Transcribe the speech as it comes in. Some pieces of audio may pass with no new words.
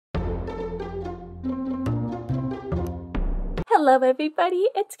Hello everybody,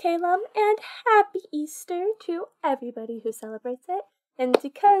 it's Calum, and happy Easter to everybody who celebrates it. And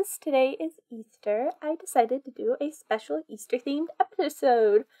because today is Easter, I decided to do a special Easter themed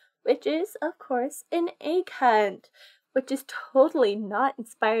episode, which is, of course, an egg hunt, which is totally not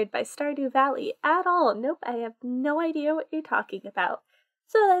inspired by Stardew Valley at all. Nope, I have no idea what you're talking about.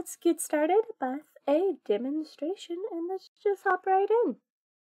 So let's get started with a demonstration, and let's just hop right in.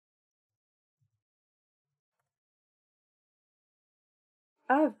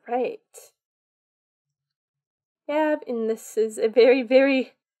 All right. Yeah, and this is a very,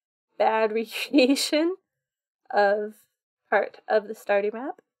 very bad recreation of part of the Stardew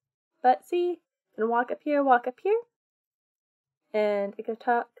map. But see, I can walk up here, and I can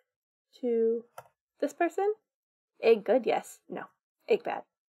talk to this person. Egg good, yes. No. Egg bad.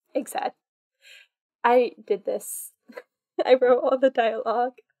 Egg sad. I did this. I wrote all the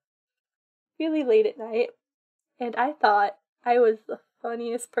dialogue really late at night, and I thought I was the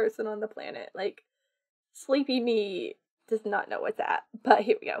funniest person on the planet. Like, sleepy me does not know what's that. But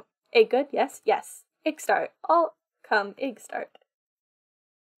here we go. Egg good? Yes, yes. Egg start. All come egg start.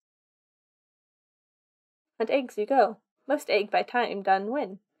 And eggs you go. Most egg by time done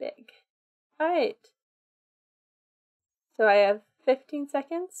win. Big. Alright. So I have 15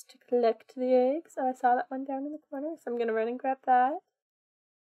 seconds to collect the eggs. Oh, I saw that one down in the corner, so I'm gonna run and grab that.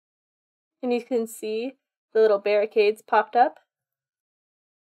 And you can see the little barricades popped up.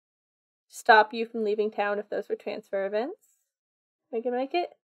 Stop you from leaving town if those were transfer events. We can make it.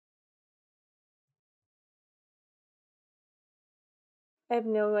 I have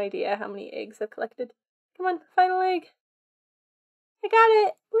no idea how many eggs I've collected. Come on, final egg. I got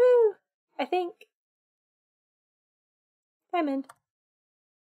it! Woo! I think. Diamond.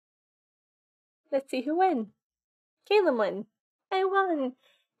 Let's see who won. Calum won. I won!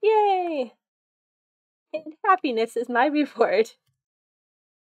 Yay! And happiness is my reward.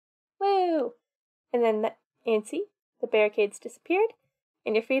 Woo! And then, the barricades disappeared,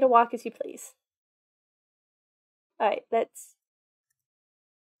 and you're free to walk as you please. Alright, let's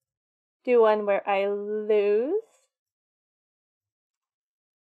do one where I lose.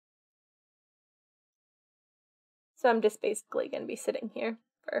 So I'm just basically going to be sitting here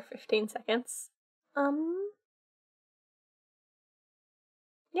for 15 seconds.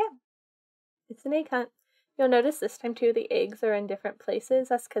 Yeah. It's an egg hunt. You'll notice this time too, the eggs are in different places.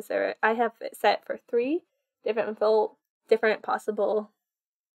 That's because I have it set for 3 different possible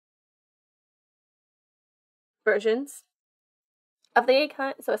versions of the egg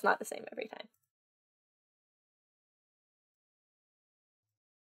hunt, so it's not the same every time.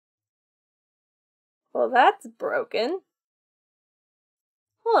 Well, that's broken.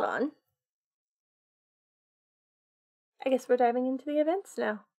 Hold on. I guess we're diving into the events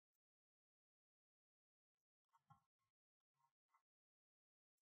now.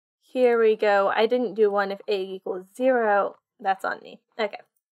 Here we go. I didn't do one if egg equals 0. That's on me. Okay.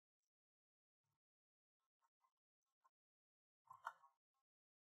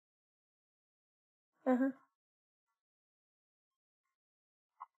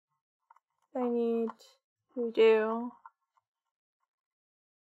 I need to do...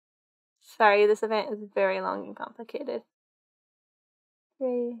 Sorry, this event is very long and complicated.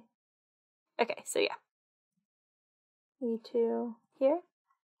 3. Okay, so yeah. Need to here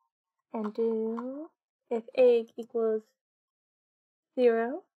and do if egg equals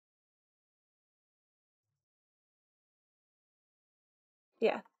 0.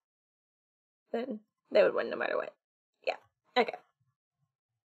 Yeah. Then they would win no matter what. Yeah. Okay.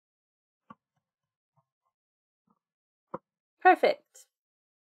 Perfect.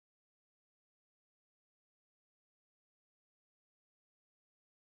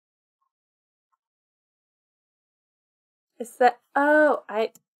 Is that... Oh,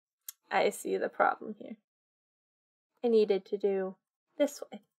 I see the problem here. I needed to do this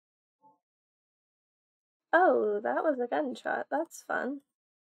way. Oh, that was a gunshot. That's fun.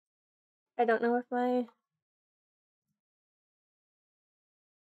 I don't know if my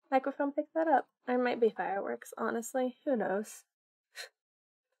microphone picked that up. There might be fireworks, honestly. Who knows?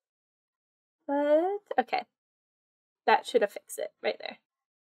 But, okay. That should have fixed it right there.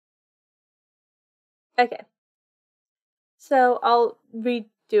 Okay. So I'll redo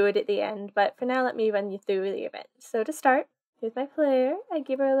it at the end, but for now let me run you through the event. So to start, here's my player. I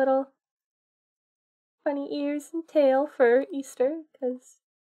give her a little funny ears and tail for Easter, because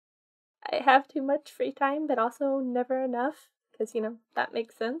I have too much free time, but also never enough, because, you know, that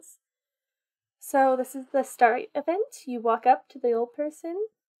makes sense. So this is the start event. You walk up to the old person,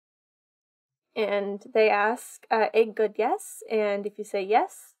 and they ask, egg good, yes, and if you say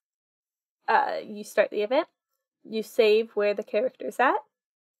yes, you start the event. you save where the character's at.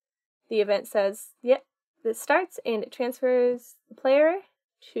 The event says, yep, this starts, and it transfers the player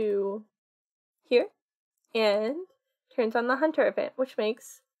to here and turns on the hunter event, which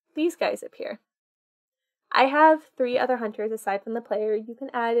makes these guys appear. I have 3 other hunters aside from the player. You can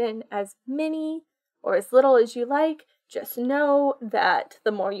add in as many or as little as you like. Just know that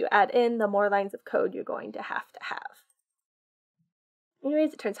the more you add in, the more lines of code you're going to have.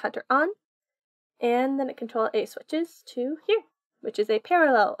 Anyways, it turns hunter on, and then Control-A switches to here, which is a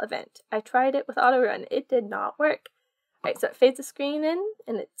parallel event. I tried it with auto-run. It did not work. Alright, so it fades the screen in,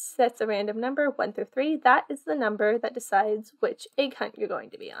 and it sets a random number, 1 through 3. That is the number that decides which egg hunt you're going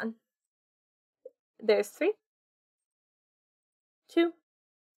to be on. There's 3, 2,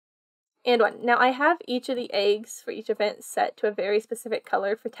 and 1. Now I have each of the eggs for each event set to a very specific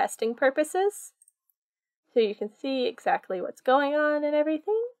color for testing purposes, so you can see exactly what's going on and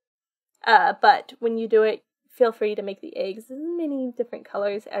everything. But when you do it, feel free to make the eggs as many different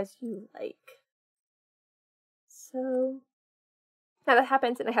colors as you like. So now that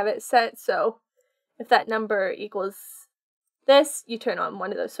happens, and I have it set so if that number equals this, you turn on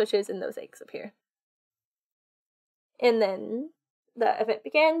one of those switches and those eggs appear. And then the event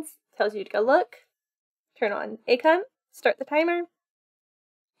begins, tells you to go look, turn on egg hunt, start the timer,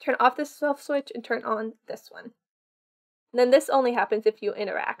 turn off this self switch, and turn on this one. And then this only happens if you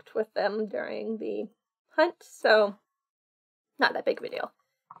interact with them during the hunt, so not that big of a deal.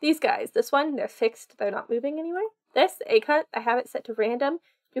 These guys, this one, they're fixed, they're not moving anywhere. This, the egg hunt, I have it set to random.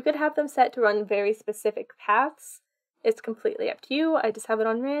 You could have them set to run very specific paths. It's completely up to you. I just have it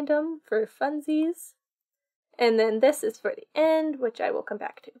on random for funsies. And then this is for the end, which I will come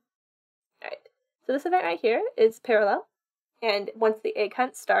back to. Alright, so this event right here is parallel, and once the egg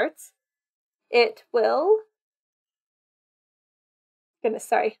hunt starts, it will...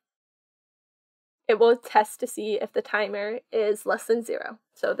 It will test to see if the timer is less than 0,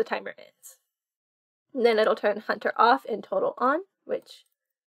 so the timer ends. And then it'll turn hunter off and total on, which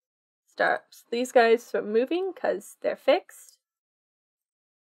stops these guys from moving because they're fixed.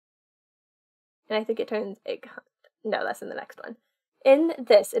 And I think it turns egg hunt. No, that's in the next one. In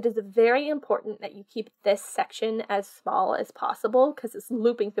this, it is very important that you keep this section as small as possible because it's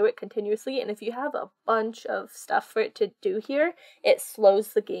looping through it continuously, and if you have a bunch of stuff for it to do here, it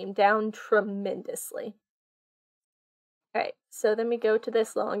slows the game down tremendously. Alright, so then we go to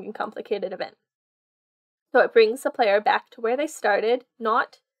this long and complicated event. So it brings the player back to where they started,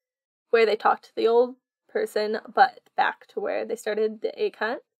 not where they talked to the old person, but back to where they started the egg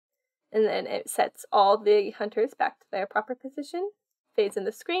hunt. And then it sets all the hunters back to their proper position, fades in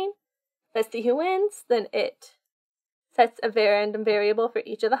the screen. Let's see who wins. Then it sets a random variable for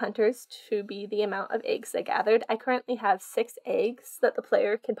each of the hunters to be the amount of eggs they gathered. I currently have 6 eggs that the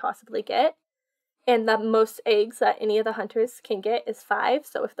player can possibly get, and the most eggs that any of the hunters can get is 5,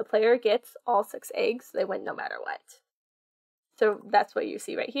 so if the player gets all 6 eggs, they win no matter what. So that's what you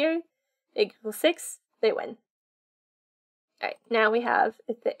see right here. Egg equals 6, they win. Alright, now we have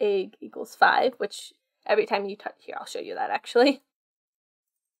if the egg equals 5, which every time you touch, here I'll show you that actually.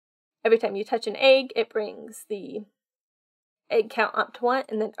 Every time you touch an egg, it brings the egg count up to 1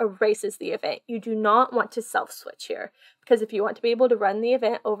 and then erases the event. You do not want to self-switch here, because if you want to be able to run the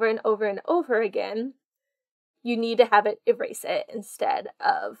event over and over and over again, you need to have it erase it instead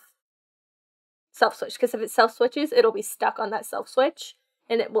of self-switch, because if it self-switches, it'll be stuck on that self-switch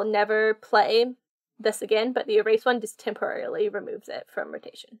and it will never play this again, but the erase one just temporarily removes it from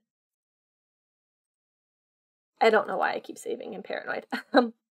rotation. I don't know why I keep saving in Paranoid.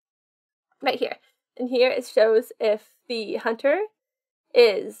 Right here. And here it shows if the hunter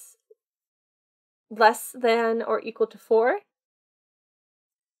is less than or equal to 4,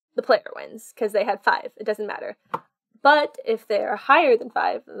 the player wins, because they had 5. It doesn't matter. But if they're higher than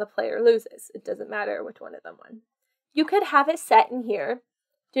 5, then the player loses. It doesn't matter which one of them won. You could have it set in here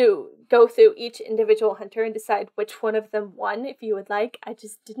to go through each individual hunter and decide which one of them won if you would like. I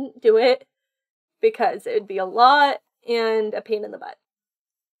just didn't do it because it would be a lot and a pain in the butt.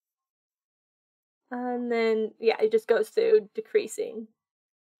 And then, yeah, it just goes through decreasing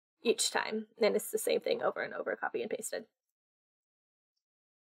each time. And it's the same thing over and over, copy and pasted.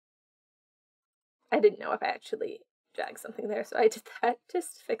 I didn't know if I actually dragged something there, so I did that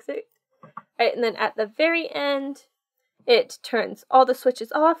just to fix it. Alright, and then at the very end, it turns all the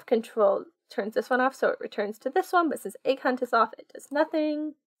switches off. Control turns this one off, so it returns to this one, but since egg hunt is off, it does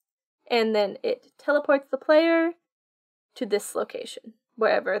nothing. And then it teleports the player to this location,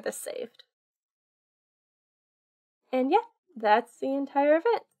 wherever this saved. And yeah, that's the entire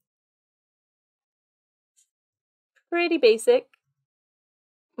event. Pretty basic.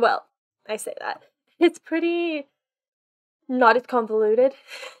 Well, I say that. It's pretty not as convoluted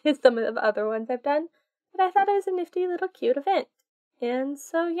as some of the other ones I've done, but I thought it was a nifty little cute event. And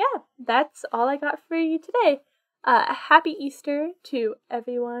so, yeah, that's all I got for you today. A happy Easter to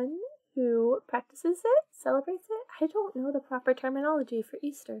everyone who practices it, celebrates it. I don't know the proper terminology for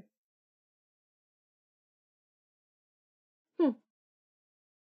Easter.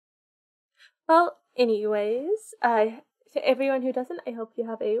 Well, anyways, to everyone who doesn't, I hope you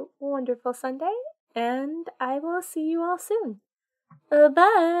have a wonderful Sunday, and I will see you all soon.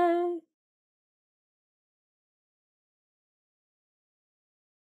 Bye!